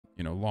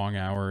long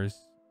hours,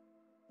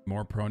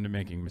 more prone to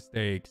making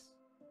mistakes,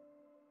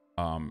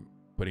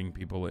 putting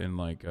people in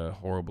like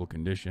horrible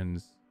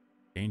conditions,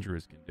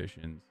 dangerous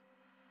conditions.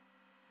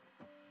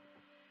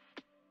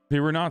 They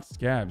were not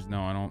scabs.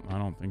 No, I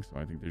don't think so.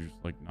 I think they're just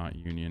like not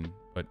union.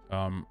 But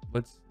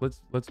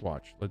let's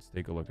watch. Let's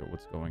take a look at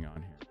what's going on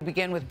here. We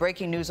begin with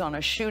breaking news on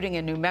a shooting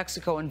in New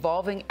Mexico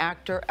involving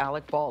actor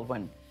Alec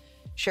Baldwin.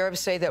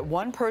 Sheriffs say that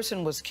one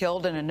person was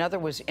killed and another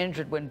was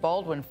injured when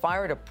Baldwin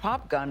fired a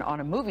prop gun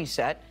on a movie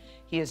set.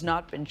 He has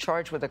not been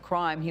charged with a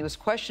crime. He was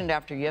questioned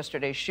after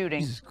yesterday's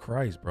shooting. Jesus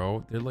Christ,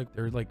 bro.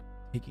 They're like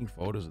taking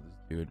photos of this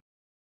dude.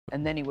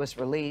 And then he was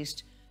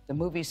released. The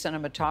movie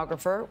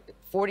cinematographer,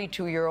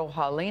 42-year-old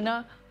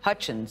Halyna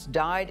Hutchins,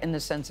 died in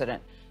this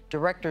incident.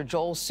 Director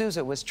Joel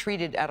Souza was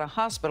treated at a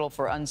hospital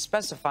for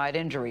unspecified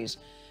injuries.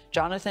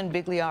 Jonathan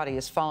Bigliotti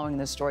is following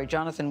this story.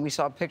 Jonathan, we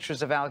saw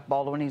pictures of Alec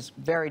Baldwin. He's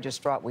very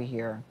distraught, we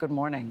hear. Good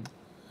morning.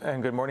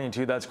 And good morning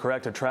to you. That's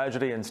correct. A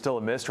tragedy and still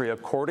a mystery.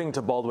 According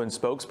to Baldwin's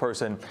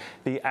spokesperson,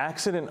 the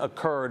accident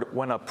occurred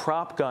when a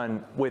prop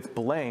gun with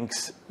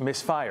blanks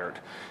misfired.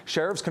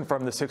 Sheriffs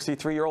confirmed the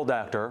 63-year-old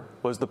actor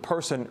was the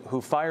person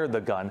who fired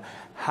the gun.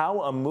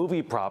 How a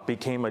movie prop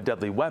became a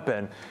deadly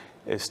weapon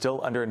is still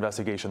under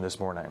investigation this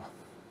morning.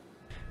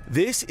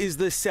 This is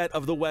the set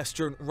of the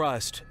Western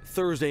Rust,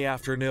 Thursday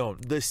afternoon,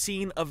 the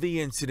scene of the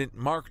incident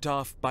marked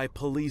off by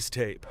police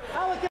tape.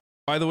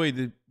 By the way,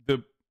 the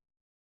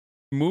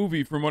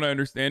movie, from what I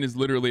understand, is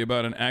literally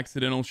about an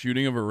accidental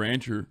shooting of a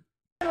rancher.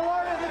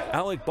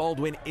 Alec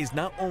Baldwin is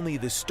not only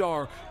the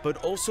star, but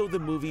also the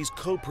movie's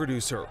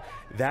co-producer.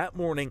 That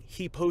morning,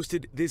 he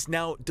posted this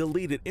now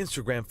deleted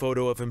Instagram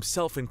photo of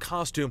himself in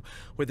costume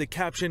with the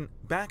caption,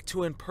 "Back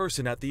to in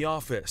person at the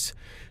office."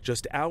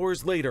 Just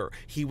hours later,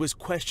 he was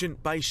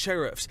questioned by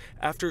sheriffs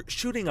after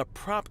shooting a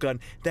prop gun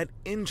that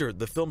injured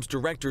the film's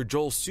director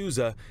Joel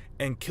Souza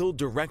and killed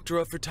director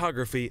of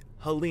photography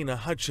Halyna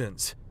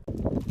Hutchins.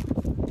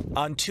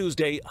 On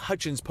Tuesday,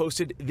 Hutchins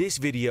posted this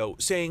video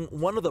saying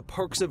one of the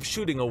perks of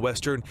shooting a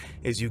Western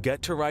is you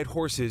get to ride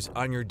horses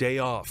on your day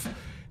off.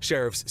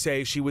 Sheriffs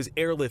say she was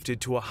airlifted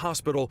to a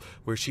hospital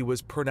where she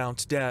was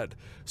pronounced dead.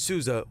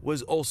 Souza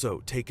was also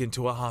taken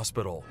to a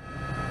hospital.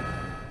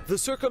 The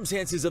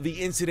circumstances of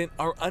the incident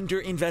are under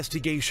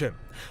investigation.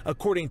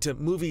 According to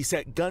movie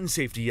set gun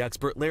safety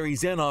expert Larry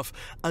Zanoff,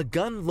 a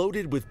gun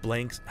loaded with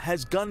blanks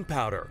has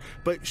gunpowder,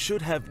 but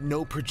should have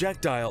no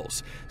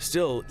projectiles.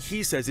 Still,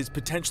 he says it's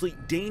potentially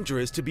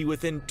dangerous to be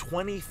within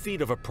 20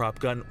 feet of a prop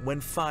gun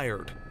when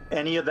fired.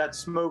 Any of that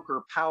smoke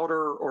or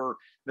powder or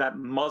that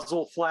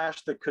muzzle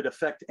flash that could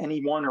affect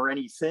anyone or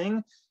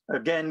anything,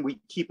 again, we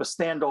keep a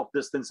standoff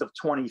distance of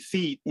 20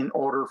 feet in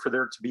order for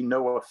there to be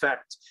no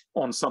effect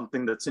on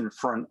something that's in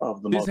front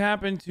of the muzzle. This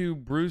happened to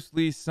Bruce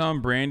Lee's son,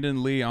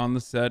 Brandon Lee, on the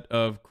set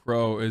of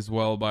Crow as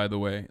well, by the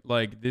way.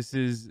 Like, this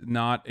is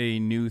not a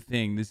new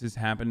thing. This has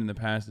happened in the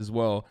past as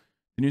well.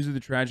 The news of the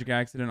tragic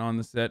accident on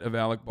the set of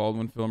Alec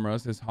Baldwin film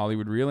Rust has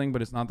Hollywood reeling,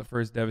 but it's not the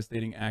first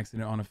devastating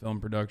accident on a film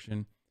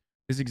production.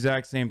 This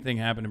exact same thing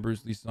happened to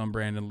Bruce Lee's son,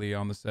 Brandon Lee,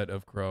 on the set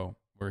of Crow,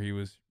 where he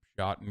was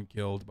shot and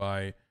killed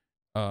by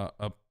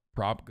a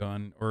prop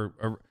gun,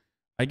 or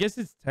I guess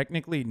it's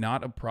technically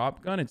not a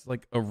prop gun. It's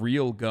like a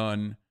real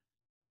gun,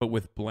 but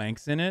with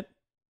blanks in it.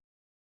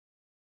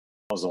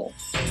 Muzzle.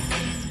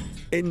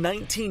 In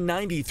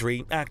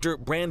 1993, actor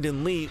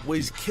Brandon Lee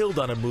was killed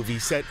on a movie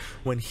set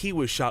when he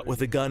was shot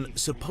with a gun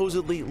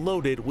supposedly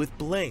loaded with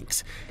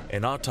blanks.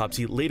 An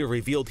autopsy later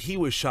revealed he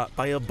was shot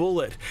by a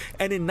bullet.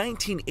 And in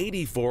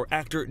 1984,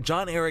 actor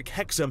John Eric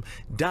Hexum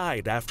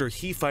died after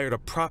he fired a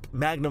prop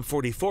Magnum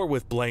 44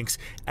 with blanks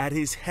at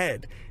his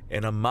head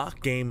in a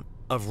mock game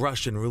of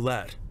Russian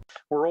roulette.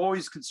 We're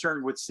always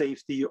concerned with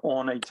safety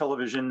on a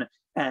television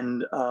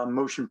and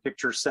motion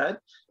picture set,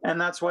 and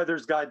that's why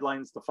there's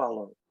guidelines to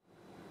follow.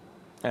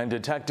 And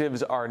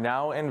detectives are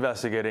now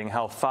investigating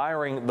how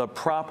firing the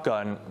prop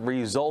gun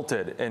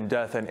resulted in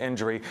death and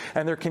injury,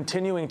 and they're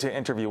continuing to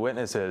interview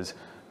witnesses.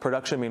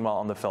 Production, meanwhile,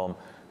 on the film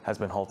has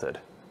been halted.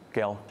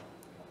 Gail?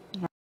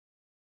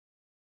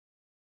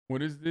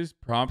 What is this?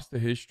 Props to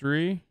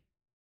history?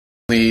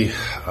 The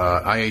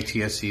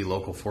IATSE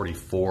Local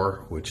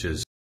 44, which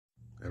is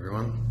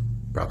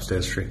everyone, props to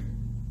history.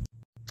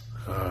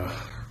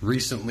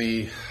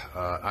 Recently,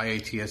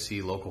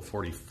 IATSE Local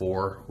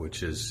 44,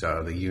 which is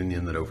the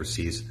union that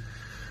oversees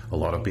a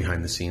lot of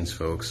behind-the-scenes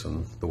folks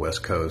on the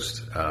West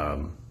Coast,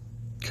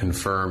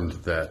 confirmed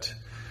that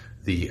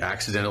the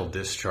accidental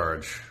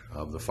discharge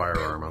of the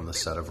firearm on the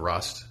set of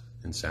Rust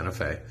in Santa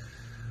Fe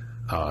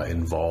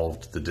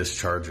involved the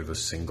discharge of a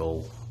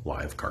single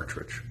live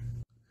cartridge.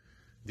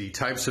 The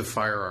types of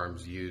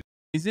firearms used...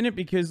 Isn't it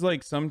because,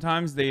 like,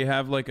 sometimes they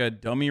have, like, a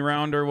dummy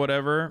round or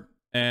whatever,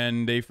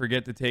 and they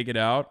forget to take it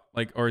out,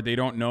 like, or they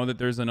don't know that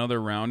there's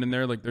another round in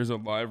there, like there's a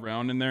live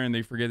round in there, and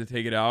they forget to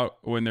take it out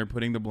when they're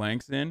putting the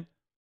blanks in?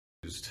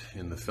 Used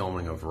in the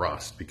filming of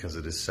Rust, because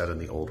it is set in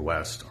the Old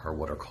West, are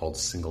what are called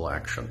single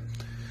action.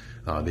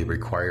 They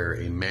require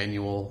a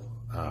manual,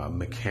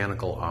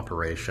 mechanical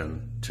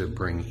operation to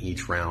bring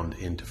each round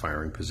into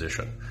firing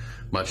position.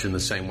 much in the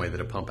same way that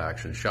a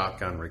pump-action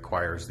shotgun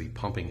requires the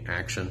pumping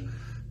action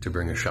to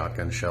bring a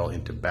shotgun shell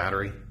into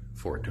battery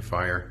for it to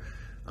fire.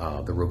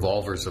 The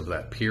revolvers of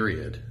that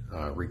period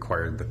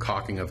required the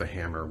cocking of a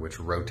hammer, which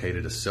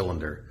rotated a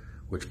cylinder,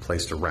 which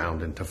placed a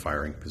round into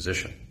firing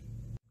position.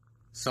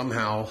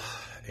 Somehow,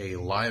 a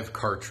live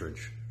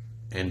cartridge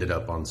ended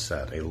up on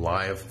set, a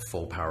live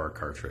full-power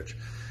cartridge.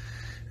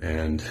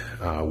 And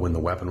when the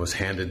weapon was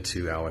handed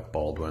to Alec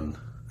Baldwin,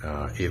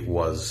 it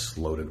was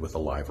loaded with a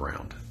live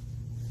round.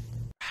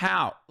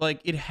 How?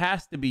 Like, it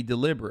has to be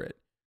deliberate.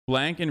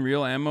 Blank and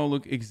real ammo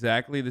look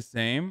exactly the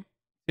same.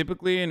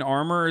 Typically, an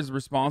armorer is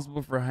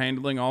responsible for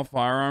handling all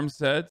firearms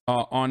sets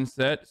on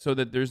set so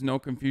that there's no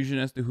confusion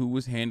as to who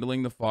was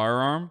handling the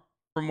firearm.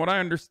 From what I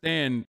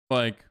understand,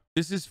 like,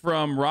 this is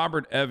from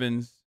Robert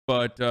Evans,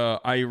 but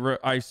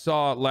I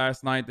saw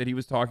last night that he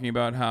was talking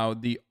about how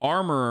the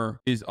armorer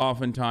is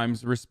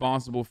oftentimes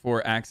responsible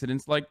for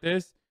accidents like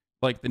this.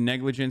 Like, the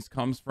negligence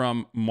comes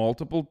from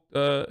multiple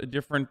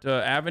different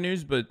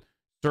avenues, but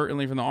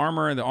certainly from the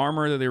armorer. The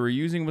armorer that they were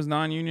using was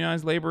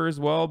non-unionized labor as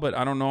well, but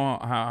I don't know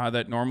how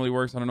that normally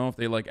works. I don't know if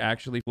they like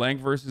actually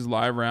blank versus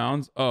live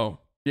rounds. Oh,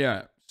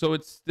 yeah. So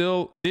it's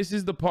still, this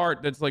is the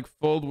part that's like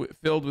filled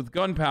with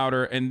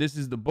gunpowder, and this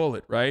is the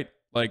bullet, right?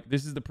 Like,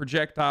 this is the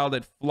projectile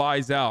that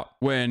flies out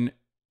when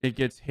it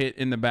gets hit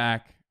in the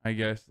back, I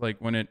guess, like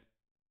when it,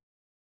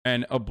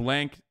 and a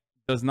blank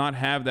does not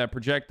have that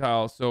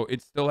projectile, so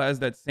it still has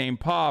that same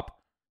pop,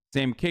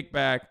 same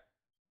kickback,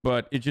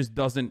 but it just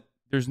doesn't,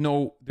 there's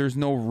no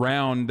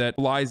round that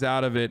flies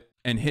out of it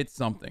and hits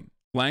something.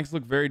 Blanks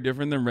look very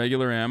different than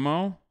regular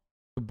ammo.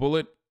 The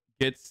bullet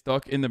gets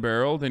stuck in the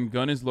barrel, then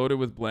gun is loaded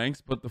with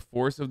blanks, but the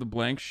force of the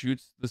blank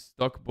shoots the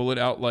stuck bullet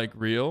out like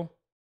real.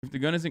 If the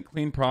gun isn't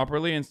cleaned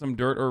properly and some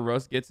dirt or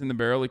rust gets in the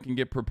barrel, it can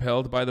get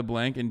propelled by the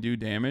blank and do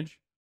damage.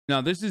 Now,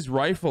 this is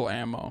rifle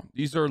ammo.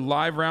 These are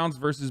live rounds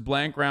versus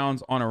blank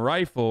rounds on a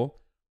rifle.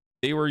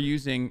 They were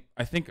using,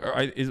 I think,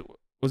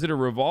 was it a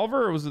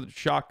revolver or was it a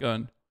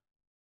shotgun?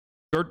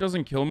 Dirt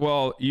doesn't kill me.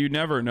 Well, you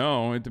never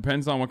know. It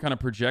depends on what kind of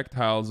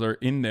projectiles are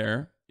in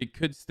there. It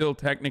could still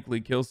technically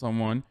kill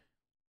someone,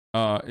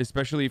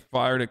 especially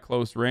fired at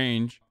close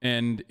range.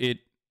 And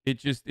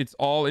it's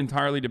all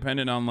entirely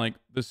dependent on like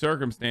the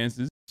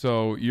circumstances.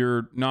 So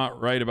you're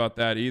not right about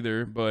that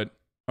either. But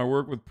I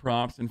work with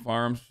props and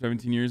firearms for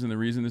 17 years, and the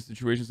reason this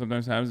situation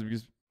sometimes happens is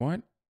because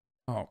what?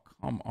 Oh,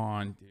 come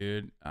on,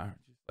 dude.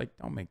 Just like,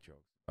 don't make jokes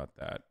about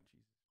that.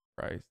 Jesus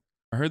Christ.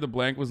 I heard the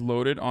blank was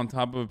loaded on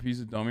top of a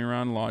piece of dummy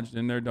round lodged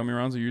in there. Dummy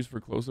rounds are used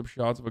for close-up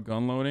shots of a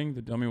gun loading.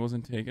 The dummy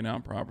wasn't taken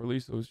out properly,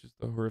 so it's just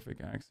a horrific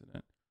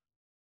accident.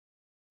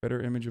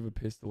 Better image of a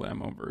pistol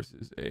ammo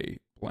versus a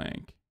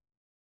blank.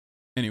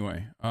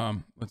 Anyway,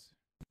 let's.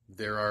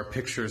 There are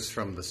pictures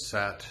from the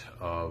set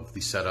of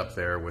the setup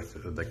there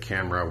with the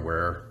camera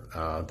where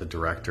the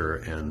director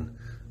and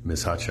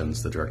Ms.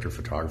 Hutchins, the director of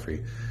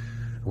photography,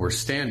 were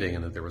standing,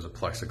 and that there was a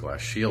plexiglass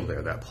shield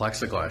there. That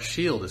plexiglass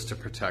shield is to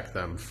protect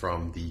them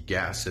from the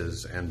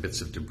gases and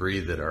bits of debris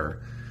that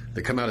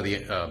come out of the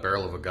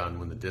barrel of a gun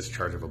when the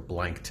discharge of a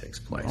blank takes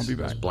place. I'll be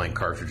back. Those blank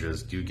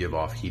cartridges do give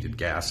off heated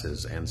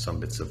gases and some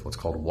bits of what's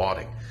called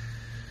wadding.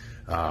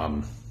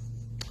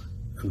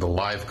 The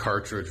live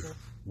cartridge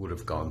would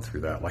have gone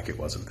through that like it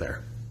wasn't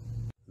there.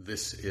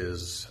 This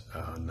is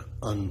an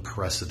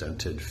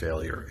unprecedented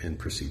failure in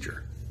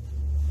procedure.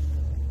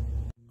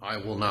 I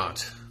will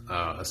not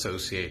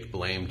associate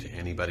blame to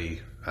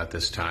anybody at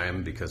this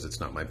time because it's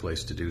not my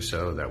place to do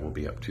so. That will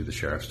be up to the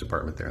sheriff's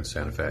department there in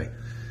Santa Fe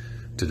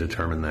to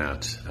determine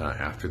that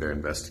after their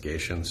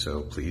investigation.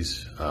 So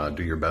please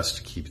do your best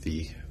to keep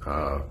the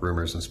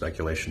rumors and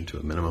speculation to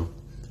a minimum.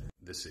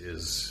 This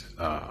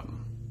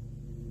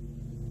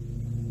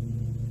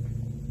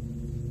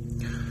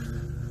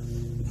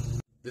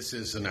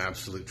is an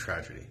absolute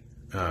tragedy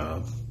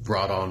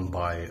brought on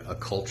by a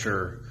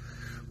culture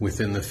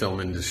within the film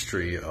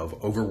industry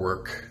of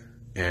overwork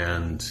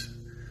and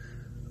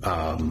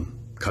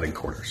cutting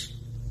corners.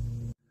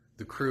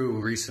 The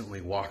crew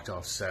recently walked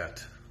off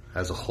set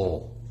as a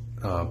whole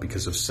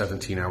because of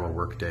 17-hour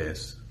work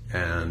days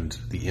and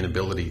the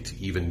inability to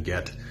even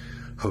get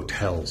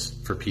hotels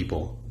for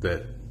people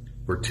that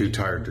were too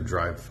tired to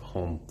drive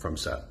home from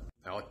set.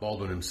 Alec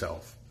Baldwin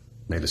himself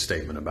made a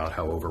statement about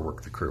how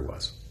overworked the crew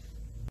was.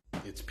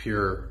 It's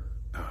pure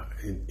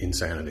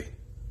insanity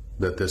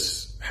that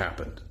this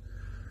happened.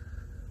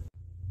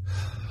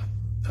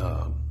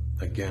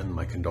 Again,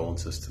 my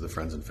condolences to the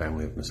friends and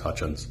family of Ms.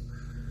 Hutchins,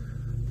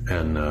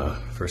 and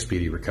for a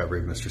speedy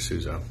recovery of Mr.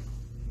 Souza.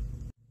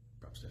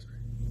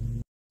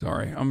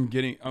 Sorry,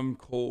 I'm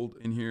cold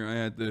in here. I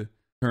had to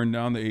turn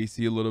down the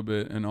AC a little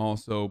bit and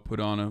also put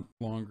on a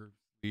longer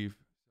sleeve.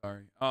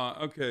 Sorry.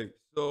 Okay,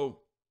 so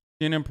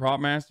CNN prop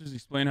masters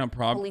explain how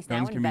prop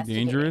guns can be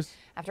dangerous.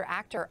 After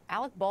actor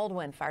Alec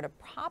Baldwin fired a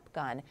prop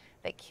gun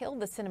that killed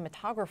the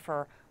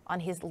cinematographer on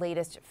his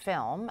latest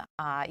film.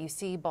 You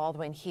see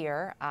Baldwin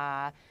here.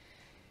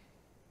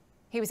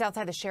 He was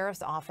outside the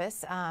sheriff's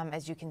office,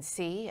 as you can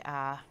see,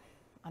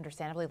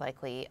 understandably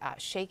likely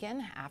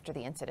shaken after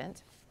the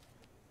incident.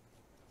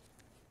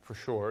 For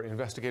sure.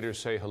 Investigators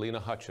say Helena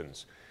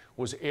Hutchins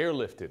was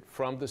airlifted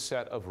from the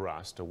set of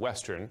Rust, a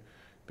Western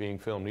being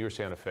filmed near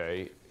Santa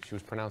Fe. She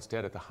was pronounced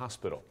dead at the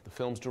hospital. The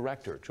film's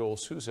director, Joel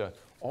Souza,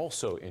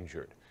 also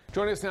injured.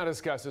 Joining us now to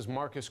discuss is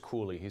Marcus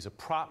Cooley. He's a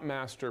prop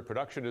master,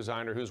 production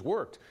designer who's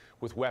worked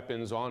with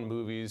weapons on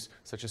movies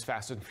such as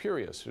Fast and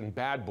Furious and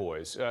Bad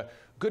Boys.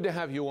 Good to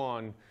have you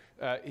on.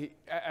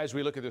 As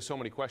we look at, there's so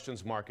many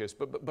questions, Marcus,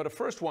 but a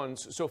first one,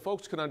 so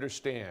folks can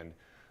understand,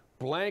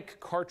 blank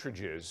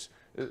cartridges,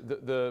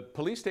 the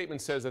police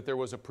statement says that there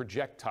was a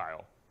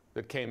projectile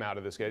that came out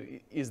of this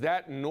guy. Is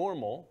that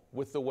normal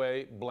with the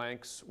way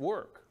blanks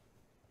work?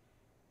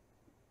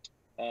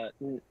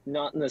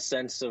 Not in the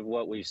sense of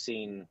what we've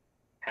seen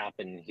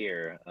happen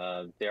here.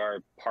 There are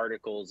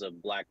particles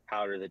of black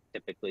powder that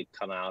typically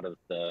come out of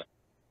the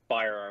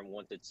firearm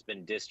once it's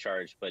been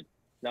discharged, but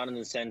not in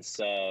the sense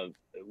of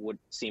what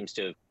seems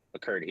to have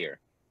occurred here.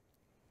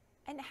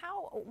 And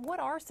what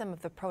are some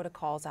of the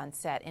protocols on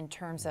set in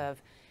terms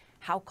of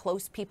how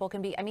close people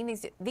can be? I mean,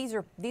 these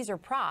are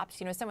props.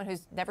 You know, someone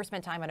who's never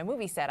spent time on a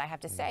movie set, I have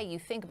to say, you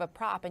think of a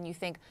prop and you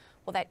think,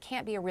 well, that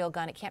can't be a real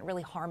gun. It can't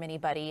really harm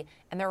anybody.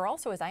 And there are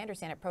also, as I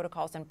understand it,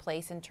 protocols in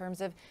place in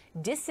terms of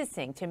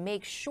distancing to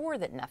make sure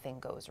that nothing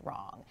goes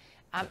wrong.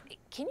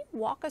 Can you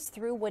walk us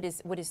through what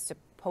is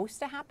supposed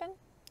to happen?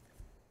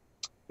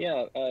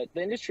 Yeah,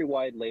 the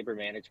industry-wide labor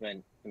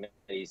management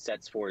committee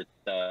sets forth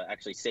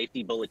actually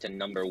safety bulletin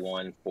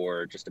 #1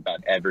 for just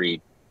about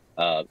every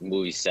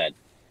movie set.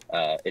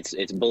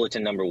 It's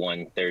bulletin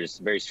 #1. There's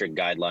very strict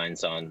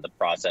guidelines on the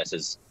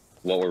processes,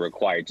 what we're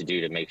required to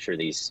do to make sure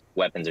these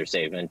weapons are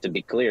safe. And to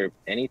be clear,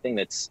 anything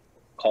that's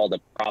called a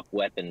prop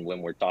weapon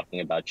when we're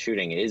talking about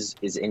shooting is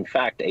in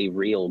fact a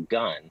real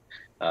gun.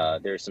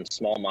 There are some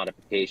small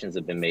modifications that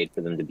have been made for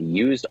them to be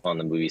used on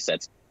the movie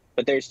sets,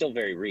 but they're still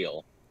very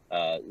real.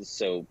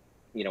 So,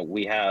 you know,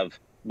 we have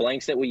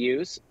blanks that we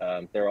use.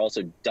 There are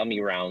also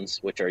dummy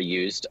rounds, which are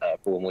used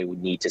for when we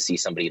would need to see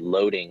somebody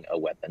loading a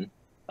weapon.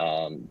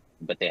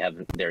 But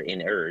they're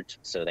inert,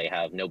 so they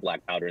have no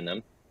black powder in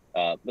them.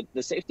 But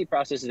the safety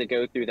processes that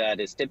go through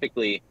that is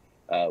typically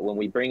when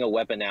we bring a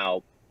weapon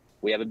out,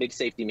 we have a big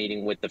safety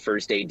meeting with the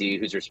first AD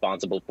who's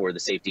responsible for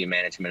the safety and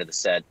management of the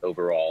set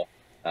overall.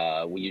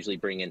 We usually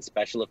bring in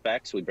special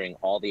effects. We bring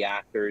all the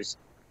actors.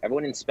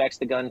 Everyone inspects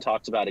the gun,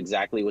 talks about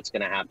exactly what's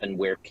going to happen,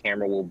 where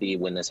camera will be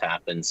when this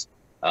happens.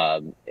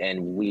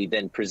 And we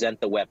then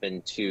present the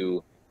weapon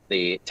to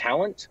the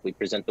talent. We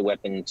present the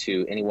weapon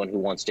to anyone who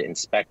wants to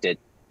inspect it.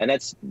 And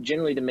that's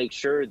generally to make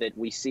sure that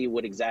we see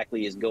what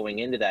exactly is going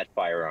into that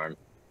firearm.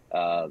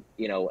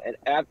 You know, and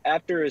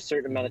after a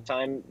certain amount of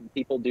time,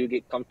 people do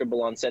get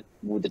comfortable on set.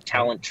 The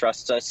talent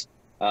trusts us.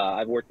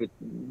 I've worked with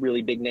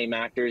really big name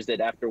actors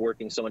that after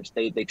working so much,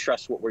 they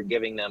trust what we're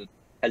giving them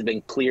has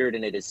been cleared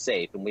and it is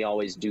safe. And we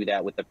always do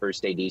that with the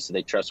first AD, so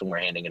they trust when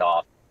we're handing it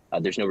off.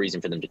 There's no reason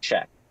for them to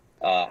check.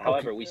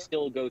 However, we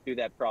still go through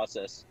that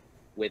process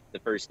with the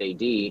first AD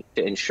to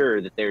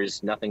ensure that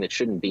there's nothing that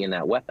shouldn't be in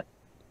that weapon.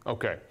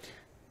 Okay.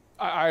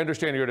 I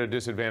understand you're at a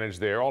disadvantage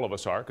there. All of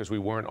us are, because we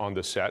weren't on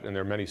the set, and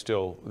there's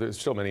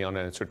still many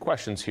unanswered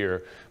questions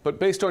here. But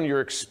based on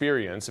your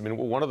experience, I mean,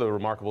 one of the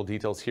remarkable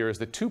details here is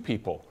that 2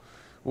 people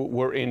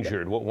were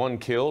injured, one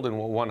killed and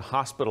one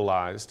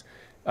hospitalized.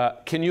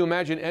 Can you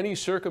imagine any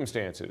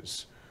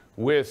circumstances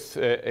with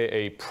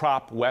a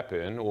prop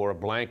weapon or a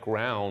blank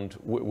round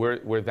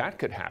where that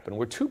could happen,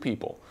 where 2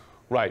 people,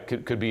 right,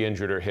 could be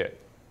injured or hit?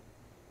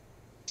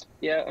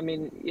 Yeah, I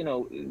mean, you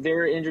know, there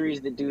are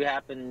injuries that do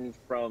happen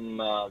from,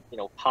 you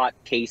know, hot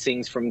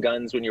casings from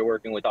guns when you're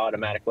working with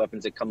automatic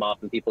weapons that come off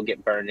and people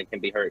get burned and can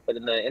be hurt. But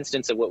in the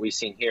instance of what we've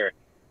seen here,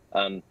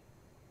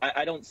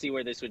 I don't see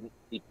where this would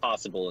be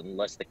possible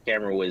unless the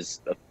camera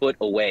was a foot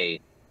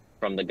away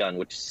from the gun,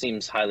 which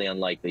seems highly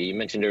unlikely. You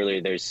mentioned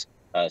earlier there's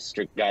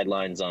strict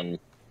guidelines on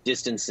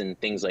distance and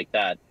things like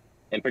that.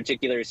 In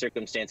particular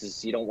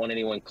circumstances, you don't want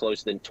anyone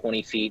closer than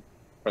 20 feet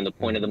from the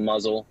point of the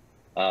muzzle.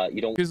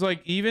 You don't, because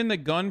like even the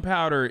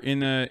gunpowder in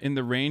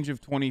the range of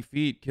 20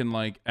 feet can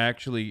like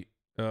actually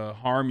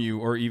harm you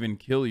or even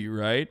kill you,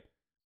 right?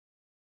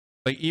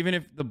 Like even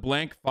if the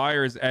blank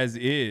fires as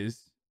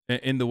is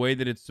in the way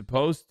that it's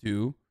supposed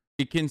to,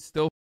 it can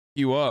still f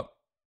you up.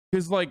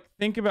 Because like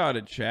think about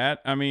it, chat.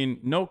 I mean,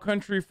 No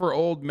Country for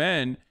Old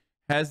Men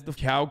has the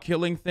cow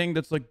killing thing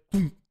that's like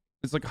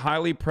it's like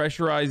highly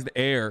pressurized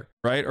air,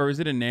 right? Or is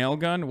it a nail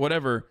gun?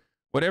 Whatever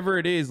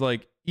it is,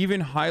 like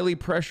even highly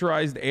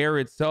pressurized air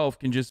itself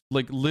can just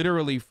like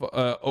literally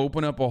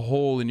open up a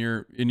hole in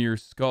your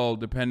skull,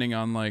 depending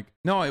on like,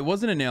 no, it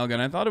wasn't a nail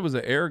gun. I thought it was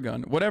an air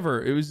gun.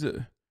 Whatever. It was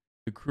the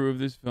crew of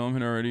this film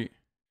had already,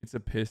 it's a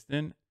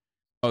piston.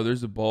 Oh,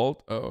 there's a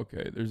bolt. Oh,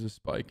 okay. There's a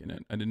spike in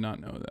it. I did not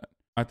know that.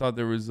 I thought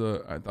it was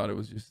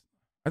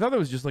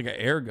just like an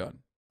air gun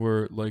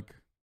where like,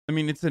 I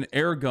mean, it's an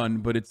air gun,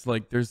 but it's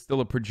like, there's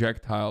still a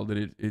projectile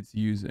that it's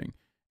using.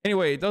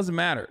 Anyway, it doesn't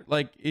matter.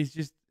 Like, it's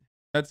just,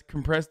 that's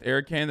compressed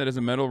air can that has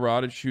a metal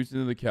rod. It shoots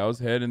into the cow's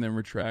head and then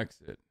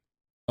retracts it.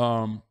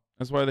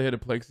 That's why they had a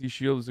plexi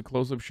shield. It's a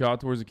close-up shot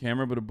towards the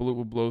camera, but a bullet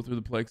will blow through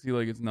the plexi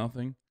like it's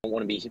nothing. I don't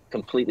want to be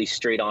completely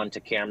straight on to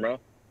camera.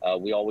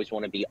 We always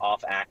want to be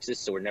off axis,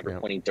 so we're never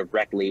pointing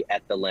directly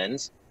at the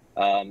lens.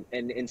 And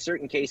in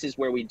certain cases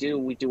where we do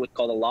what's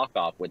called a lock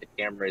off, where the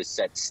camera is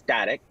set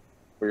static.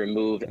 We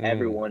remove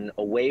everyone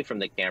away from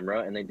the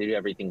camera, and they do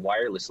everything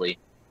wirelessly, so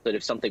that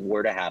if something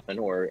were to happen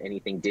or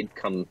anything did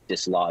come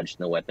dislodged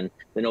in the weapon,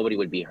 then nobody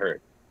would be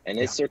hurt. In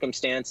this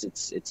circumstance,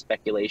 it's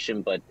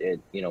speculation, but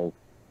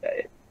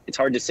it's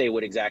hard to say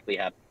what exactly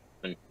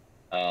happened.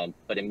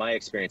 But in my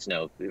experience,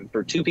 no.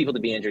 For two people to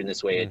be injured in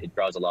this way, it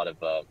draws a lot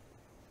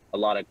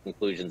of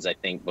conclusions, I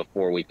think,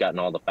 before we've gotten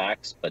all the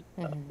facts. But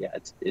yeah,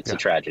 it's a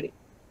tragedy.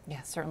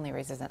 Yeah, certainly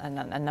raises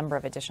a number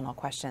of additional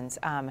questions.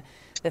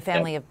 The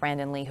family of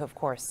Brandon Lee, who of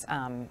course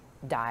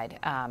died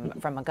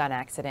from a gun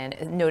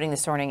accident, noting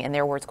this morning, in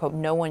their words, quote,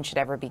 "No one should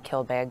ever be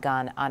killed by a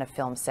gun on a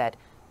film set,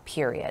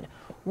 period."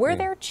 Were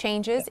there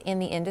changes in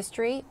the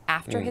industry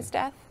after his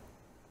death?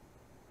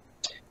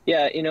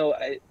 Yeah,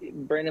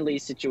 Brandon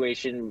Lee's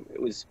situation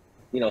was,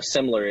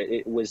 similar.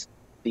 It was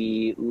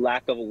the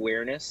lack of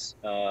awareness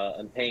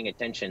and paying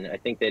attention. I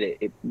think that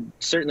it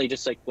certainly,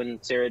 just like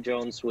when Sarah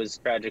Jones was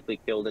tragically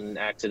killed in an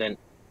accident,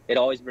 it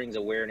always brings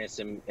awareness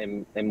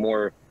and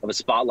more of a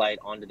spotlight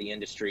onto the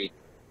industry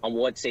on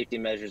what safety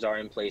measures are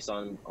in place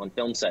on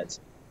film sets.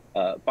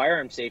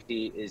 Firearm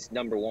safety is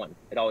number one.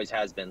 It always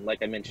has been.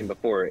 Like I mentioned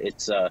before,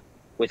 it's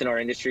within our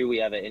industry, we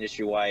have an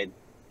industry-wide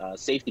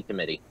safety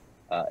committee.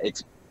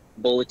 It's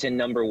bulletin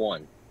number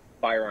one,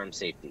 firearm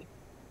safety.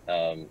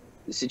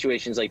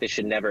 Situations like this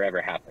should never,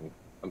 ever happen.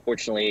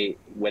 Unfortunately,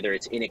 whether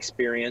it's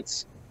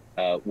inexperience,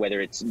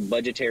 whether it's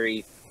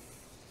budgetary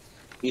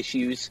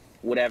issues,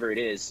 whatever it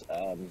is,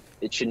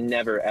 it should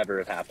never, ever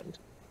have happened.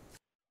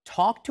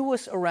 Talk to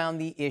us around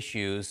the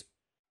issues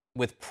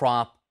with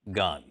prop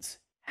guns.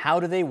 How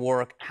do they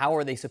work? How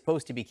are they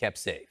supposed to be kept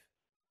safe?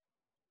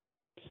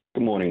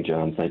 Good morning,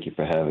 John. Thank you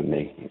for having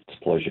me. It's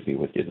a pleasure to be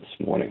with you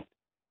this morning.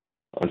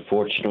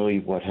 Unfortunately,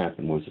 what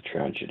happened was a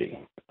tragedy.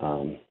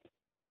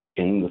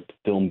 In the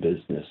film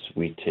business,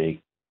 we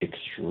take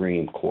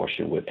extreme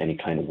caution with any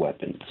kind of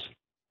weapons,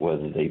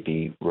 whether they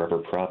be rubber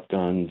prop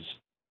guns,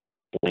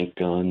 blank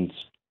guns,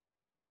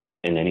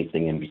 and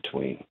anything in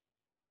between.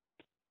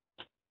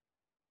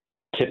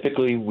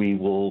 Typically, we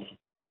will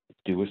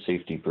do a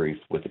safety brief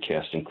with the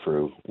cast and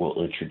crew.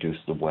 We'll introduce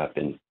the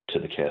weapon to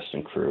the cast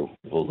and crew.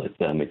 We'll let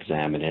them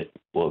examine it.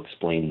 We'll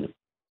explain the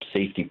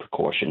safety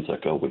precautions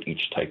that go with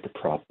each type of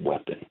prop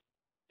weapon.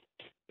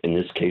 In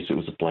this case, it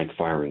was a blank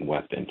firing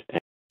weapon.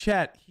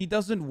 Chat, he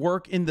doesn't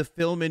work in the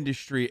film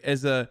industry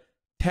as a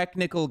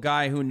technical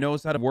guy who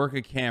knows how to work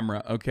a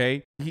camera,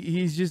 okay?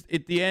 He's just,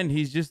 at the end,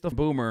 he's just a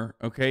boomer,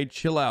 okay?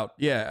 Chill out.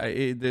 Yeah,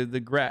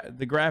 the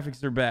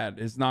graphics are bad.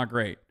 It's not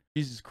great.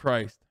 Jesus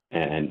Christ.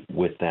 And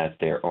with that,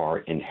 there are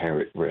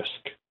inherent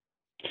risk.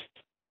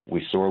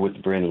 We saw with the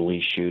Brandon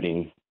Lee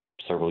shooting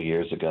several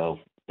years ago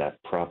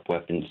that prop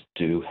weapons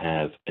do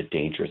have a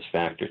dangerous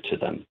factor to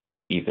them,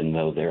 even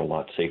though they're a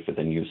lot safer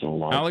than using a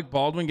lot. Alec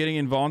Baldwin getting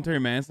involuntary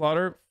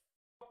manslaughter?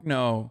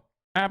 No,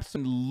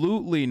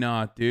 absolutely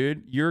not,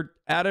 dude. You're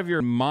out of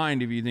your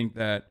mind if you think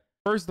that.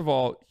 First of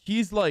all,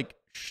 he's like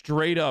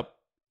straight up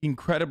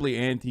incredibly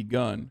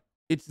anti-gun.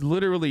 It's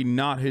literally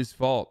not his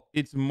fault.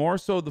 It's more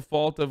so the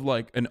fault of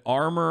like an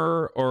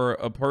armorer or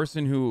a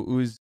person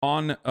who's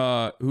on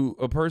a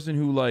person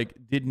who like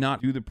did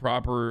not do the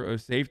proper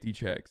safety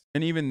checks.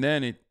 And even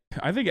then,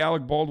 I think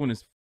Alec Baldwin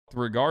is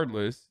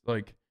regardless.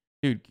 Like,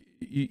 dude,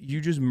 you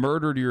just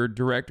murdered your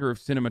director of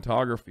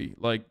cinematography.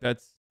 Like,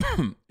 that's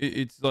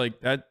it's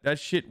like that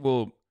shit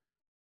will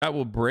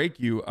break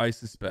you, I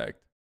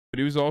suspect. But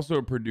he was also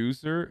a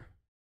producer.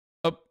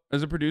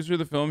 As a producer of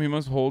the film, he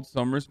must hold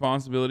some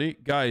responsibility.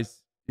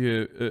 Guys,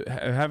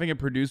 having a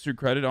producer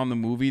credit on the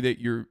movie that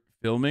you're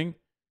filming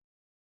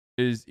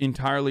is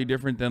entirely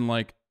different than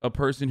like a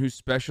person who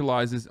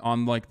specializes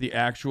on like the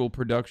actual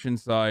production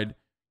side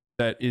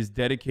that is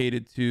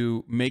dedicated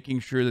to making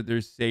sure that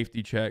there's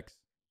safety checks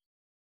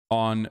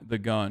on the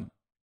gun.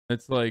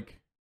 It's like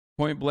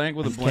point blank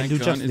with a blank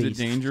gun. Is it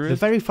dangerous? The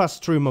very fast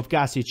stream of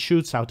gas it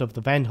shoots out of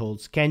the vent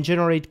holes can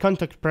generate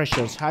contact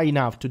pressures high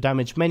enough to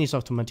damage many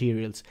soft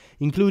materials,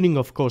 including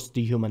of course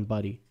the human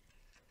body.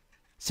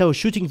 So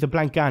shooting the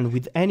blank gun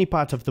with any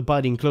part of the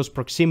body in close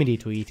proximity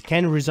to it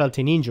can result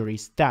in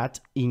injuries that,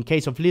 in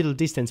case of little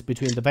distance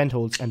between the vent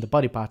holes and the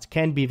body parts,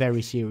 can be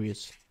very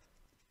serious.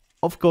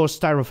 Of course,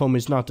 styrofoam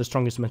is not the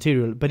strongest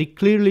material, but it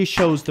clearly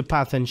shows the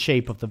path and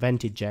shape of the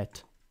vented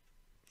jet.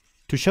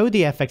 To show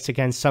the effects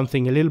against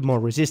something a little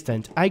more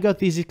resistant, I got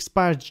this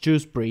expired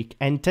juice brick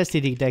and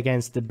tested it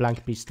against the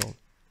blank pistol.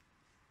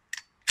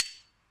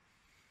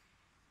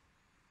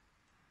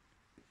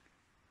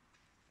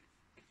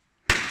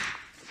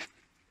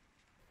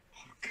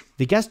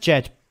 The gas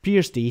jet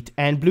pierced it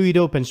and blew it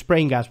open,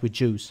 spraying gas with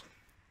juice.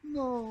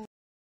 No.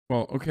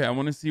 Well, okay, I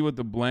want to see what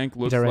the blank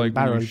looks Barrel, like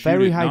when you shoot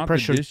very it, high not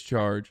pressure. the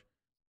discharge.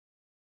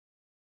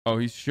 Oh,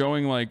 he's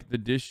showing like the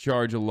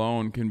discharge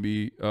alone can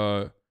be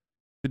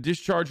the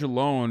discharge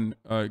alone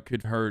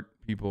could hurt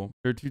people.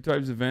 There are two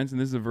types of vents, and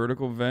this is a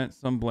vertical vent.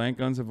 Some blank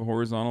guns have a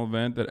horizontal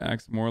vent that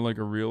acts more like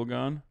a real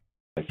gun.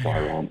 A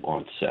firearm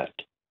on set.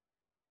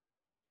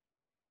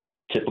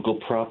 Typical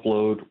prop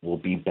load will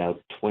be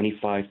about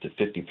 25 to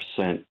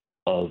 50%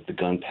 of the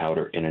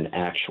gunpowder in an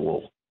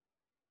actual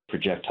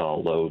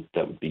projectile load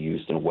that would be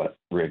used in a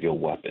regular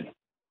weapon.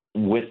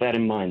 With that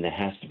in mind, there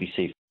has to be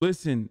safety.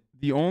 Listen,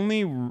 the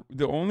only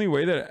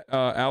way that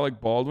Alec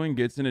Baldwin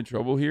gets into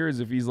trouble here is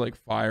if he's like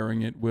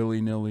firing it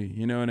willy-nilly.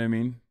 You know what I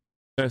mean?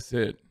 That's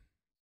it.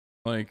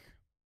 Like,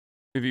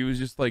 if he was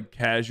just like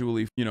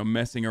casually, you know,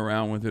 messing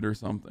around with it or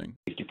something.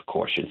 Safety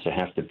precautions. There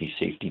have to be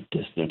safety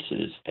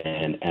distances,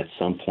 and at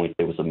some point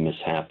there was a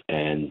mishap,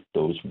 and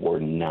those were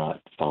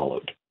not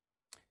followed.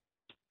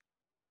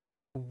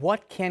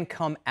 What can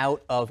come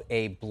out of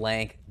a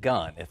blank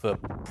gun? If a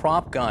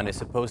prop gun is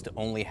supposed to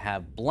only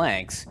have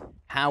blanks,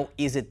 how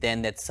is it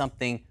then that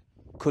something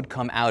could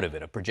come out of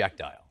it, a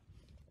projectile?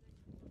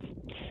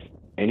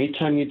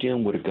 Anytime you're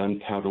dealing with a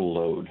gunpowder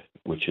load,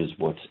 which is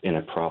what's in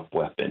a prop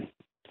weapon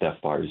that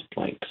fires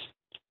blanks,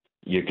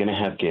 you're going to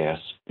have gas,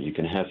 you're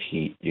going to have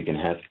heat, you're going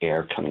to have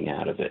air coming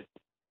out of it.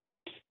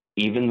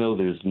 Even though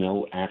there's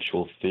no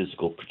actual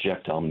physical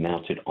projectile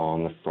mounted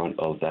on the front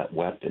of that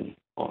weapon,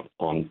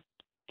 on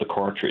the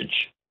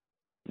cartridge,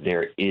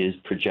 there is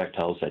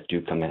projectiles that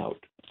do come out,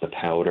 the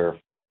powder,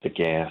 the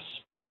gas,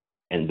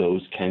 and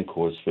those can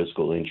cause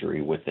physical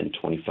injury within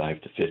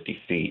 25 to 50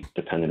 feet,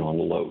 depending on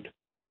the load.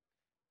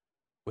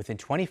 Within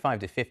 25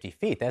 to 50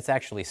 feet, that's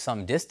actually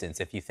some distance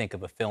if you think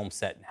of a film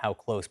set and how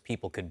close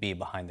people could be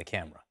behind the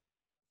camera.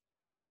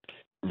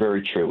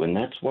 Very true, and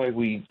that's why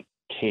we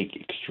take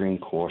extreme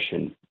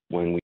caution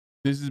when we...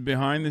 This is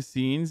behind the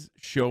scenes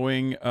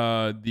showing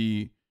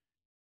the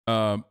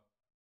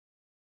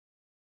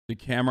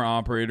camera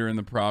operator and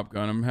the prop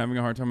gun. I'm having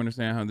a hard time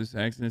understanding how this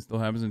accident still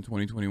happens in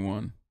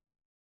 2021.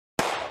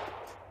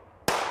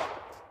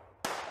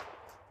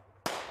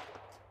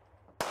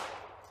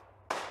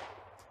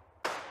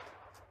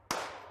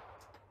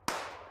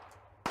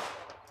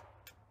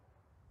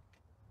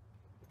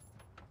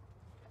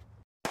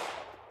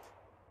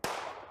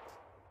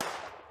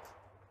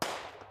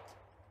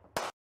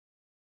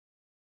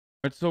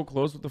 It's so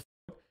close. What the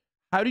fuck?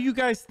 How do you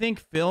guys think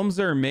films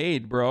are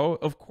made, bro?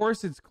 Of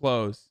course it's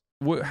close.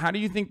 How do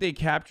you think they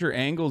capture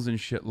angles and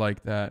shit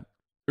like that?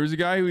 There's a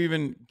guy who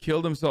even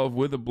killed himself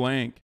with a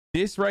blank.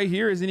 This right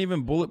here isn't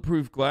even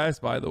bulletproof glass,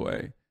 by the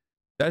way.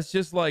 That's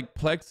just like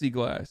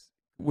plexiglass,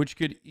 which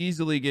could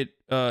easily get,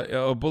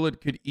 a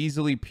bullet could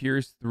easily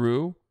pierce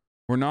through.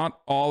 We're not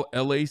all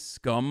LA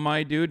scum,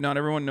 my dude. Not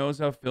everyone knows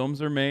how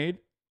films are made.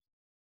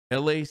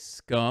 LA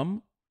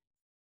scum?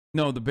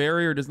 No, the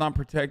barrier does not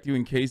protect you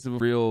in case of a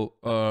real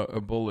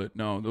a bullet.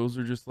 No, those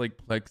are just like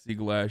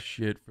plexiglass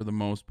shit for the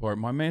most part.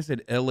 My man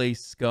said LA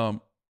scum.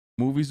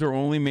 Movies are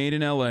only made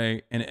in LA,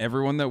 and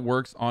everyone that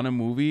works on a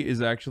movie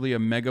is actually a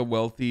mega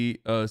wealthy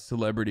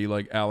celebrity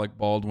like Alec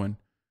Baldwin,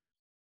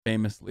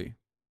 famously.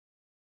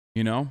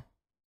 You know?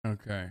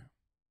 Okay.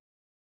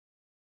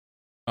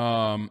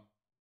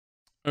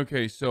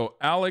 Okay, so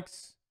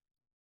Alex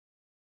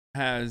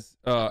Press,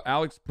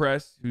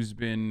 who's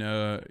been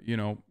you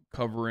know,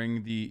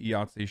 covering the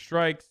IATSE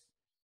strikes,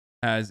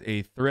 has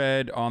a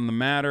thread on the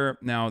matter.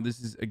 Now,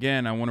 this is,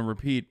 again, I want to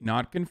repeat,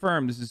 not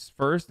confirmed. This is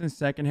first and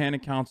second-hand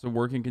accounts of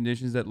working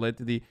conditions that led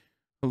to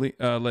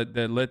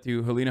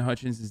Halyna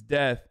Hutchins'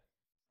 death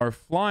are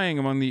flying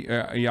among the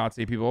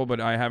IATSE people, but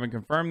I haven't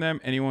confirmed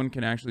them. Anyone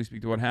can actually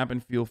speak to what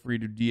happened. Feel free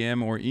to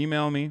DM or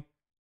email me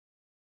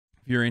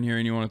if you're in here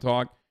and you want to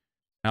talk.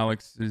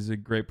 Alex is a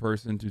great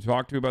person to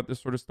talk to about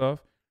this sort of stuff.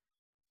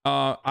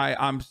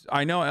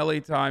 I know LA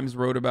Times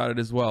wrote about it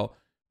as well,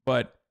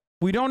 but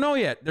we don't know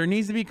yet. There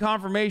needs to be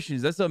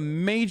confirmations. That's a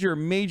major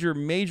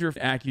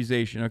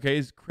accusation. Okay,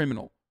 it's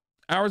criminal.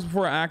 Hours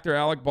before actor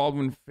Alec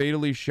Baldwin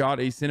fatally shot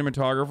a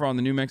cinematographer on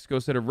the New Mexico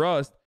set of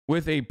Rust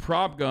with a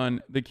prop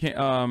gun,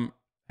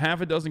 half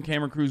a dozen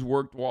camera crews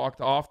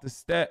walked off the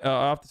set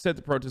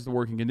to protest the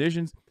working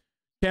conditions.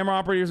 Camera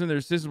operators and their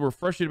assistants were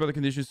frustrated by the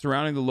conditions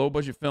surrounding the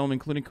low-budget film,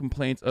 including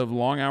complaints of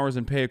long hours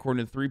and pay,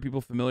 according to 3 people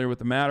familiar with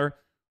the matter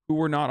who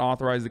were not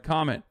authorized to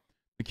comment.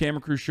 The camera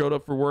crew showed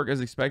up for work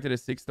as expected at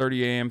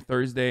 6:30 a.m.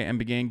 Thursday and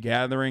began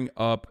gathering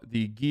up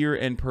the gear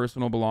and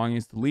personal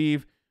belongings to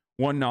leave,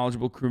 one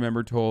knowledgeable crew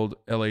member told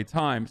LA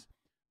Times.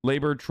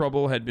 Labor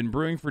trouble had been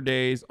brewing for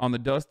days on the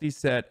dusty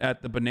set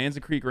at the Bonanza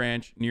Creek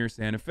Ranch near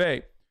Santa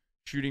Fe.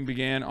 Shooting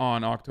began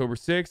on October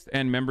 6th,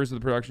 and members of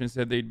the production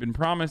said they'd been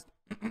promised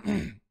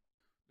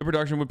the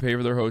production would pay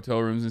for their hotel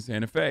rooms in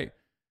Santa Fe.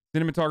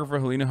 Cinematographer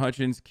Halyna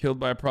Hutchins, killed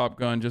by a prop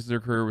gun just as her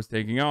career was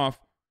taking off.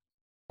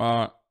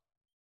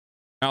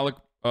 Alec,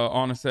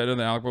 on a set of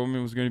the Alec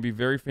Baldwin, was going to be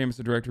very famous,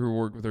 a director who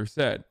worked with her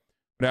said.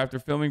 But after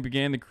filming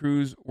began, the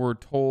crews were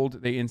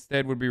told they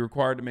instead would be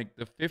required to make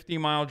the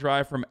 50-mile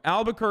drive from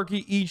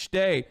Albuquerque each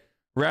day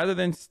rather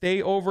than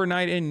stay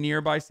overnight in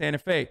nearby Santa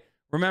Fe.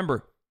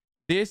 Remember,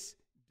 this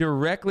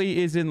directly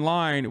is in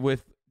line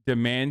with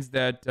demands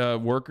that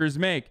workers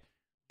make.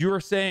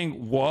 You're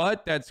saying,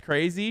 what? That's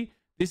crazy?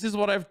 This is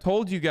what I've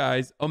told you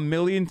guys a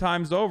million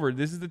times over.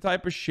 This is the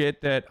type of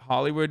shit that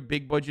Hollywood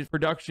big budget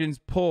productions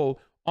pull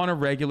on a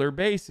regular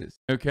basis.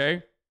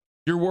 Okay?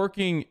 You're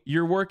working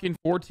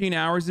 14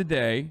 hours a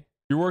day.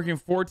 You're working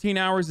 14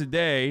 hours a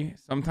day,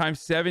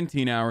 sometimes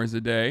 17 hours a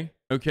day.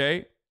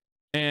 Okay.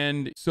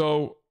 And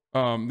so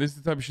this is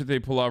the type of shit they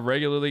pull off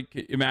regularly.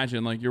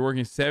 Imagine like you're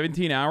working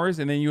 17 hours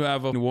and then you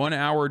have a 1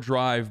 hour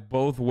drive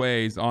both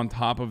ways on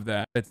top of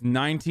that. That's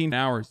 19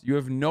 hours. You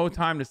have no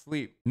time to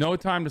sleep. No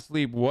time to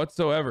sleep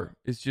whatsoever.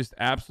 It's just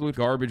absolute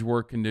garbage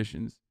work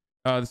conditions.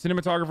 The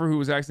cinematographer who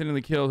was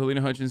accidentally killed, Helena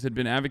Hutchins, had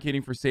been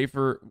advocating for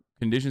safer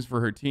conditions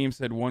for her team,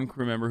 said one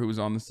crew member who was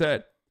on the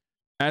set.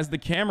 As the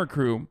camera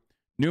crew,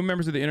 new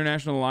members of the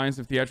International Alliance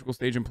of Theatrical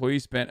Stage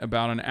Employees spent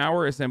about an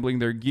hour assembling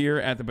their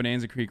gear at the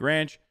Bonanza Creek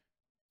Ranch.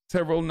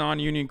 Several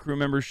non-union crew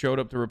members showed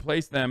up to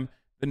replace them,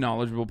 the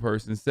knowledgeable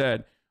person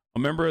said. A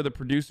member of the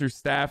producer's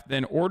staff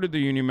then ordered the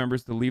union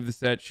members to leave the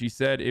set. She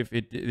said if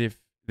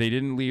they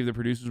didn't leave, the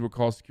producers would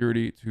call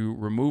security to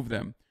remove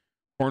them.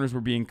 Corners were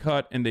being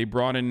cut, and they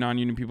brought in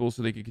non-union people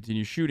so they could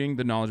continue shooting,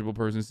 the knowledgeable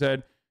person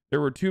said.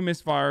 There were 2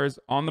 misfires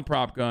on the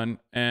prop gun,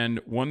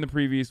 and one the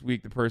previous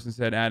week, the person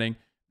said, adding,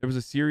 there was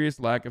a serious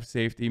lack of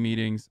safety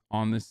meetings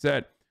on the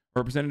set. A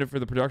representative for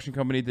the production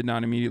company did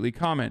not immediately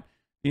comment.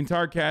 The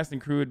entire cast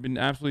and crew had been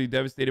absolutely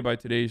devastated by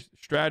today's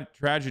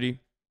tragedy,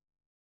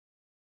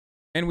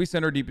 and we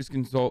send our deepest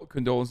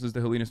condolences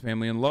to Helena's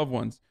family and loved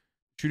ones.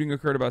 Shooting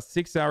occurred about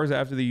 6 hours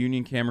after the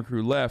union camera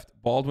crew left.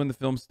 Baldwin, the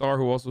film star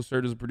who also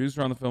served as a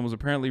producer on the film, was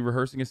apparently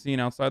rehearsing a scene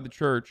outside the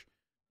church,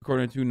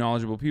 according to 2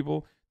 knowledgeable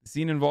people. The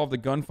scene involved a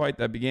gunfight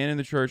that began in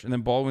the church, and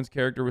then Baldwin's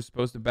character was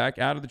supposed to back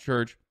out of the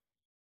church,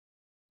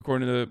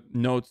 according to the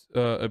notes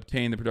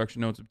obtained, the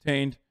production notes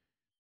obtained.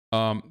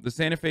 The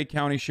Santa Fe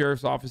County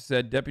Sheriff's Office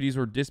said deputies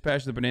were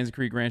dispatched to the Bonanza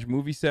Creek Ranch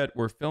movie set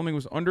where filming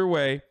was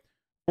underway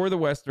for the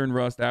Western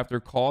Rust after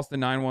calls to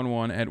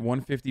 911 at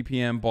 1:50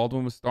 p.m.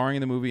 Baldwin was starring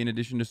in the movie in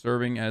addition to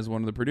serving as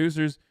one of the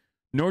producers.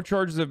 No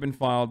charges have been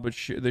filed, but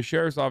the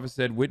Sheriff's Office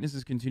said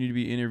witnesses continue to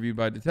be interviewed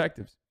by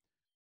detectives.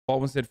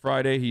 Baldwin said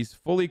Friday he's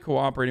fully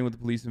cooperating with the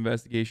police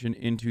investigation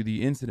into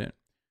the incident.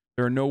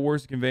 There are no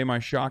words to convey my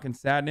shock and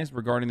sadness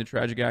regarding the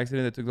tragic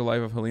accident that took the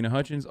life of Helena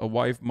Hutchins, a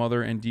wife,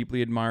 mother, and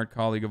deeply admired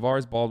colleague of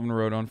ours, Baldwin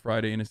wrote on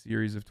Friday in a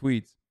series of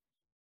tweets.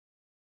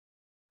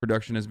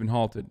 Production has been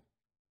halted.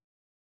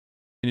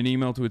 In an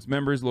email to its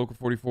members, Local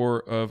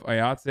 44 of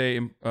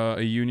IATSE,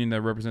 a union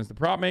that represents the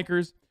prop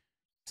makers,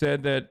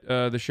 said that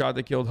the shot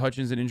that killed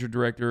Hutchins and injured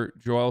director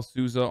Joel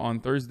Souza on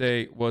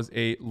Thursday was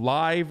a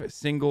live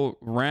single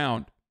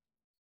round.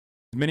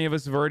 As many of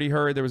us have already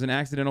heard, there was an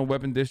accidental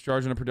weapon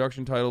discharge in a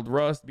production titled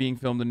Rust being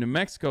filmed in New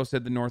Mexico,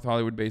 said the North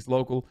Hollywood-based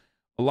local.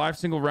 A live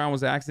single round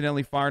was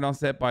accidentally fired on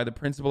set by the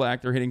principal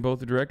actor, hitting both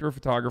the director of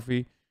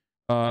photography,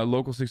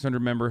 Local 600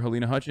 member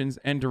Helena Hutchins,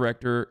 and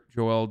director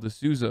Joel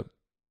D'Souza.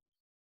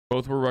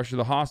 Both were rushed to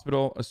the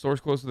hospital. A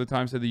source close to the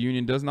time said the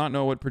union does not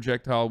know what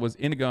projectile was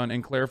in a gun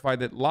and clarified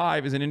that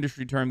live is an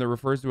industry term that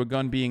refers to a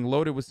gun being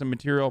loaded with some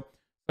material,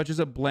 such as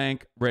a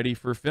blank ready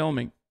for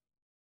filming.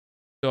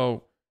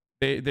 So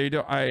They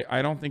don't.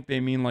 I don't think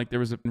they mean like there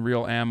was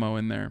real ammo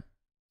in there.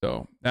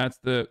 So that's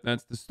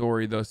the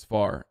story thus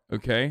far.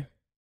 Okay.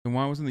 And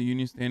why wasn't the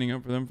union standing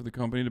up for them for the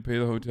company to pay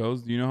the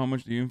hotels? Do you know how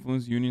much the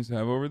influence unions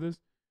have over this?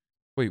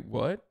 Wait,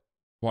 what?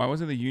 Why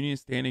wasn't the union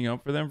standing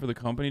up for them for the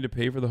company to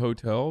pay for the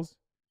hotels?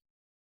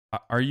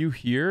 Are you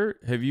here?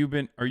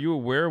 Are you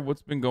aware of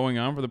what's been going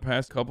on for the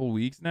past couple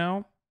weeks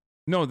now?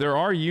 No, there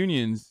are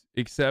unions,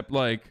 except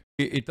like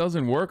it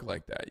doesn't work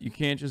like that. You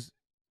can't just.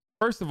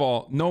 First of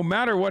all, no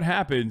matter what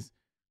happens,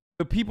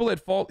 the people at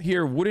fault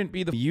here wouldn't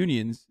be the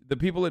unions. The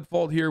people at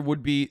fault here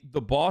would be the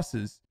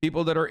bosses,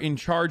 people that are in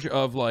charge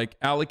of like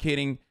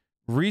allocating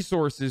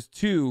resources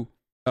to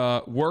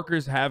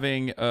workers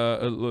having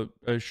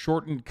a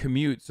shortened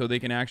commute so they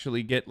can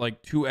actually get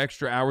like 2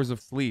 extra hours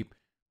of sleep.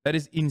 That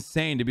is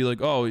insane to be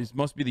like, oh, it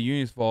must be the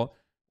union's fault.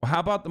 Well,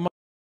 how about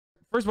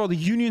first of all, the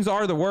unions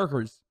are the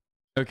workers.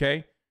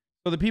 Okay.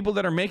 So the people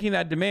that are making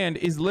that demand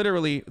is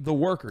literally the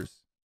workers.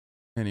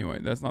 Anyway,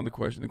 that's not the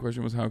question. The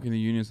question was, how can the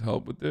unions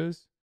help with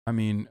this? I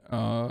mean,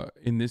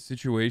 in this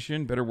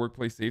situation, better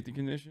workplace safety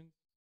conditions.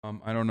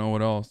 I don't know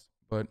what else,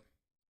 but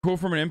quote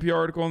from an NPR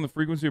article on the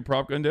frequency of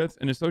prop gun deaths.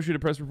 An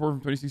Associated Press report from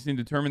 2016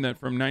 determined that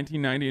from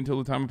 1990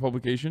 until the time of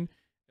publication,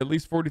 at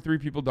least 43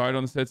 people died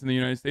on the sets in the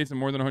United States, and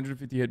more than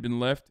 150 had been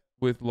left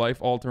with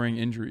life-altering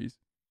injuries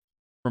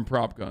from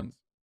prop guns.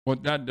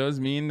 What that does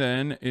mean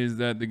then is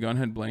that the gun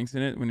had blanks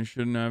in it when it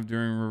shouldn't have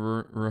during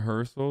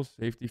rehearsals.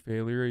 Safety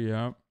failure,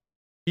 yeah.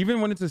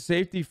 Even when it's a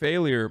safety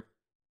failure,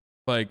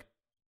 like,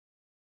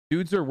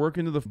 dudes are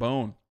working to the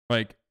bone.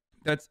 Like,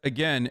 that's,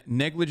 again,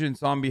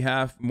 negligence on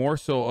behalf more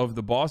so of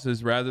the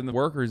bosses rather than the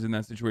workers in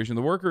that situation.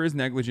 The worker is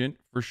negligent,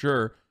 for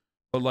sure.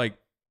 But, like,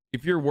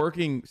 if you're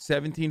working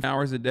 17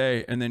 hours a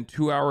day and then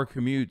 2-hour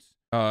commutes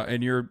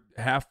and you're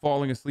half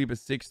falling asleep at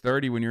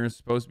 6:30 when you're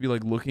supposed to be,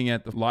 like, looking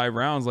at the live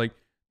rounds, like,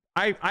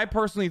 I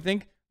personally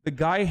think the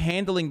guy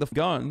handling the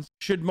guns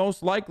should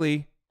most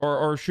likely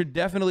or should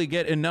definitely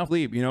get enough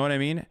sleep. You know what I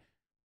mean?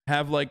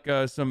 Have like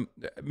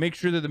make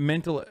sure that the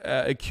mental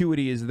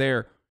acuity is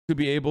there to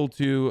be able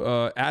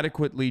to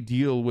adequately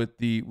deal with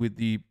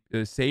the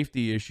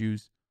safety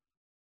issues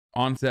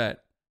on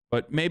set.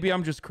 But maybe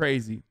I'm just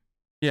crazy.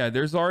 Yeah,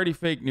 there's already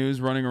fake news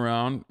running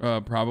around,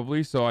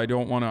 probably. So I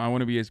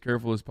want to be as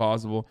careful as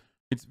possible.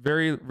 It's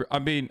very, I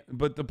mean,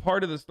 but the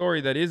part of the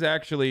story that is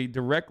actually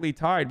directly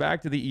tied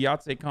back to the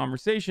IATSE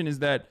conversation is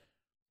that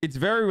it's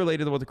very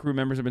related to what the crew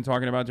members have been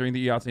talking about during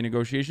the IATSE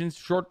negotiations.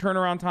 Short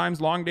turnaround times,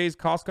 long days,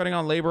 cost cutting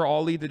on labor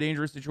all lead to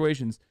dangerous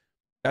situations.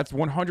 That's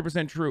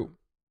 100% true.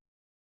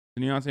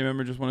 The IATSE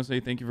member just want to say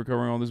thank you for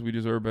covering all this. We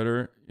deserve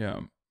better.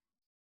 Yeah.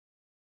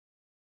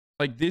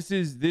 Like this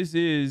is,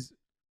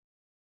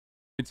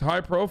 it's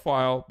high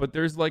profile, but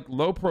there's like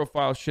low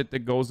profile shit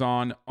that goes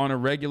on a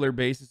regular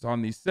basis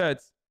on these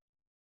sets,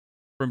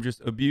 from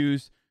just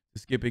abuse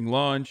to skipping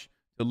lunch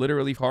to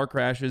literally car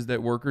crashes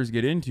that workers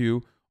get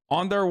into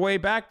on their way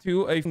back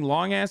to a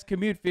long ass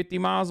commute 50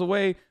 miles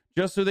away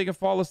just so they can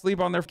fall asleep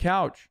on their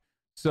couch.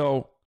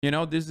 So, you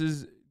know,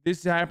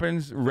 this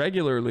happens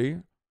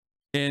regularly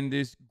in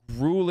this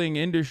grueling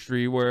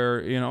industry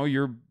where, you know,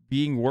 you're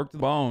being worked to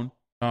the bone,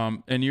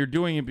 and you're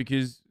doing it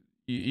because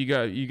you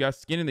got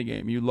skin in the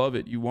game. You love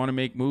it. You want to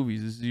make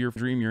movies. This is your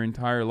dream your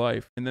entire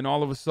life. And then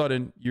all of a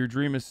sudden, your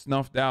dream is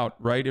snuffed out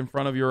right in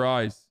front of your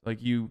eyes.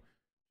 Like you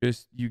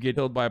get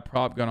killed by a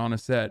prop gun on a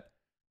set.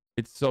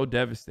 It's so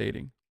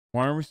devastating.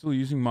 Why are we still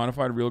using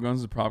modified real guns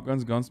as prop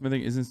guns?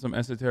 Gunsmithing isn't some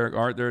esoteric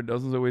art. There are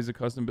dozens of ways to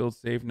custom build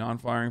safe,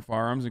 non-firing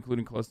firearms,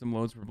 including custom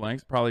loads for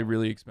blanks. Probably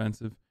really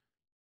expensive.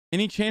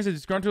 Any chance a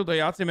disgruntled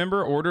IATSE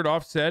member ordered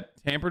off set,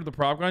 tampered the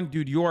prop gun?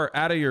 Dude, you are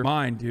out of your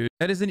mind, dude.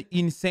 That is an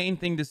insane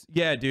thing to...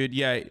 Yeah, dude,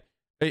 yeah.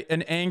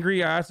 An angry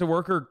IATSE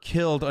worker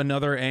killed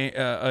another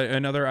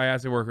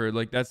IATSE worker.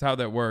 Like, that's how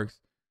that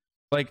works.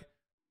 Like,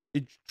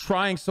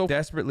 trying so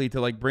desperately to,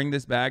 like, bring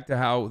this back to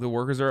how the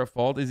workers are at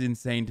fault is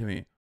insane to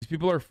me. These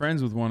people are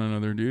friends with one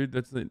another, dude.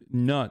 That's like,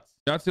 nuts.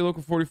 IATSE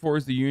Local 44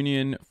 is the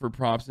union for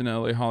props in the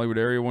LA Hollywood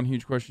area. One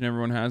huge question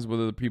everyone has,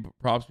 whether the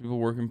props people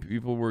working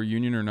people were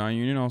union or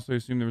non-union. Also, I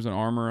assume there was an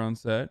armor on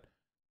set.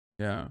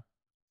 Yeah.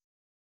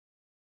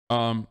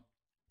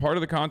 Part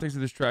of the context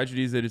of this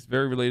tragedy is that it's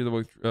very related to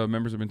what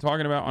members have been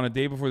talking about. On a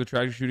day before the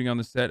tragic shooting on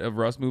the set of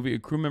Rust movie, a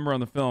crew member on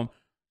the film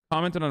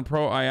commented on a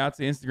pro IATSE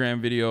Instagram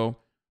video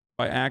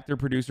by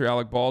actor-producer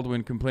Alec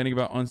Baldwin complaining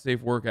about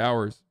unsafe work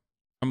hours.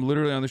 I'm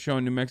literally on the show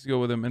in New Mexico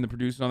with him, and the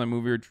producers on that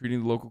movie are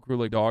treating the local crew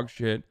like dog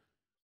shit.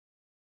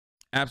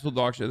 Absolute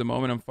dog shit. At the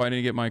moment, I'm fighting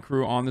to get my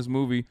crew on this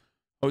movie.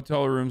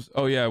 Hotel rooms.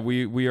 Oh, yeah,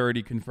 we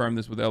already confirmed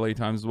this with LA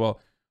Times as well.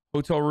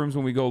 Hotel rooms,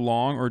 when we go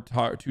long or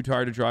too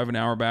tired to drive an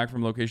hour back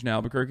from location to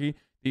Albuquerque,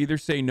 they either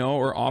say no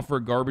or offer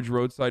a garbage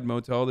roadside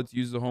motel that's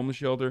used as a homeless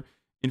shelter.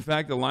 In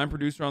fact, the line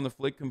producer on the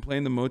flick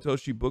complained the motel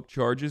she booked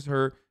charges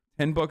her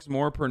 $10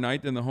 more per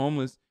night than the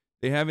homeless.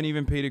 They haven't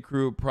even paid a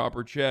crew a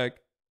proper check.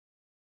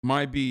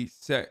 My B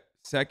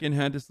second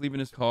had to sleep in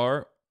his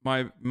car.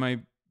 My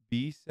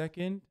B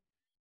second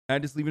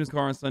had to sleep in his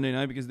car on Sunday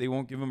night because they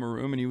won't give him a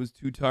room, and he was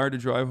too tired to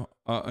drive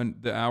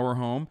the hour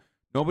home.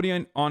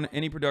 Nobody on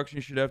any production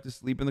should have to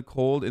sleep in the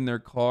cold in their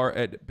car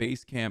at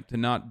base camp to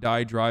not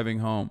die driving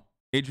home.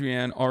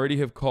 Adrienne already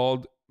have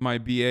called my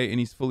BA, and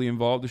he's fully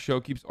involved. The show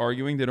keeps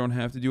arguing they don't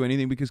have to do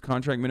anything because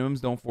contract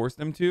minimums don't force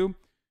them to.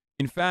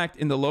 In fact,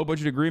 in the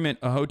low-budget agreement,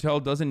 a hotel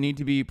doesn't need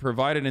to be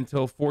provided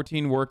until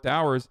 14 worked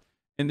hours,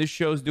 and this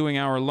show's doing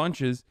hour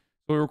lunches,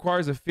 so it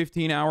requires a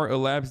 15-hour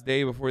elapsed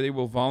day before they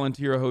will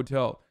volunteer a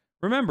hotel.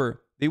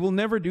 Remember, they will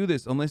never do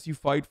this unless you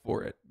fight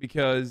for it,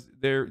 because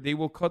they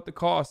will cut the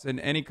costs in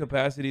any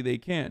capacity they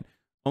can,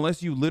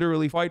 unless you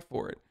literally fight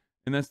for it.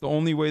 And that's the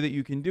only way that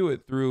you can do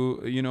it,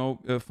 through, you know,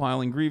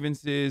 filing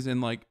grievances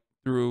and like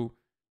through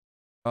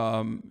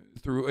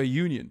a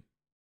union.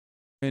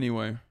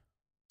 Anyway,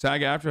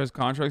 SAG-AFTRA has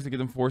contracts to get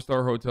them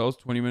 4-star hotels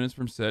 20 minutes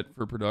from set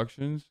for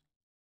productions.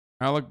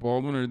 Alec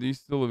Baldwin, are these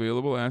still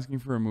available? Asking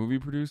for a movie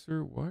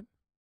producer? What?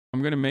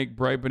 I'm going to make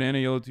bright banana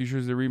yellow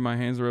t-shirts that read "My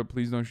hands are up,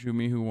 please don't shoot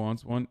me, who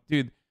wants one?"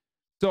 Dude,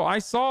 so I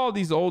saw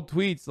these old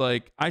tweets,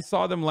 like, I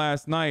saw them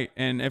last night,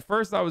 and at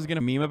first I was going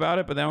to meme about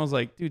it, but then I was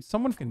like, dude,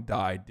 someone fucking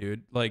died,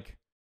 dude. Like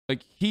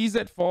he's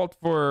at fault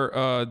for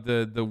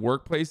the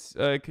workplace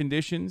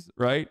conditions,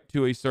 right,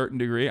 to a certain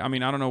degree. I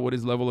mean, I don't know what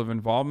his level of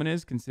involvement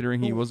is,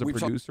 considering he was a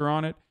producer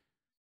on it.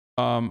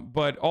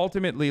 But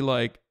ultimately,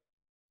 like,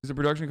 is a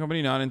production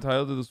company not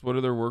entitled to the sweat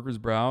of their workers'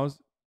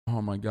 brows?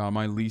 Oh my God,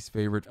 my least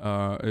favorite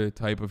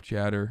type of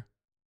chatter.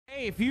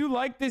 Hey, if you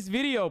like this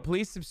video,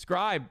 please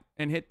subscribe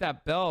and hit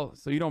that bell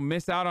so you don't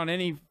miss out on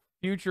any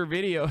future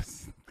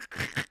videos.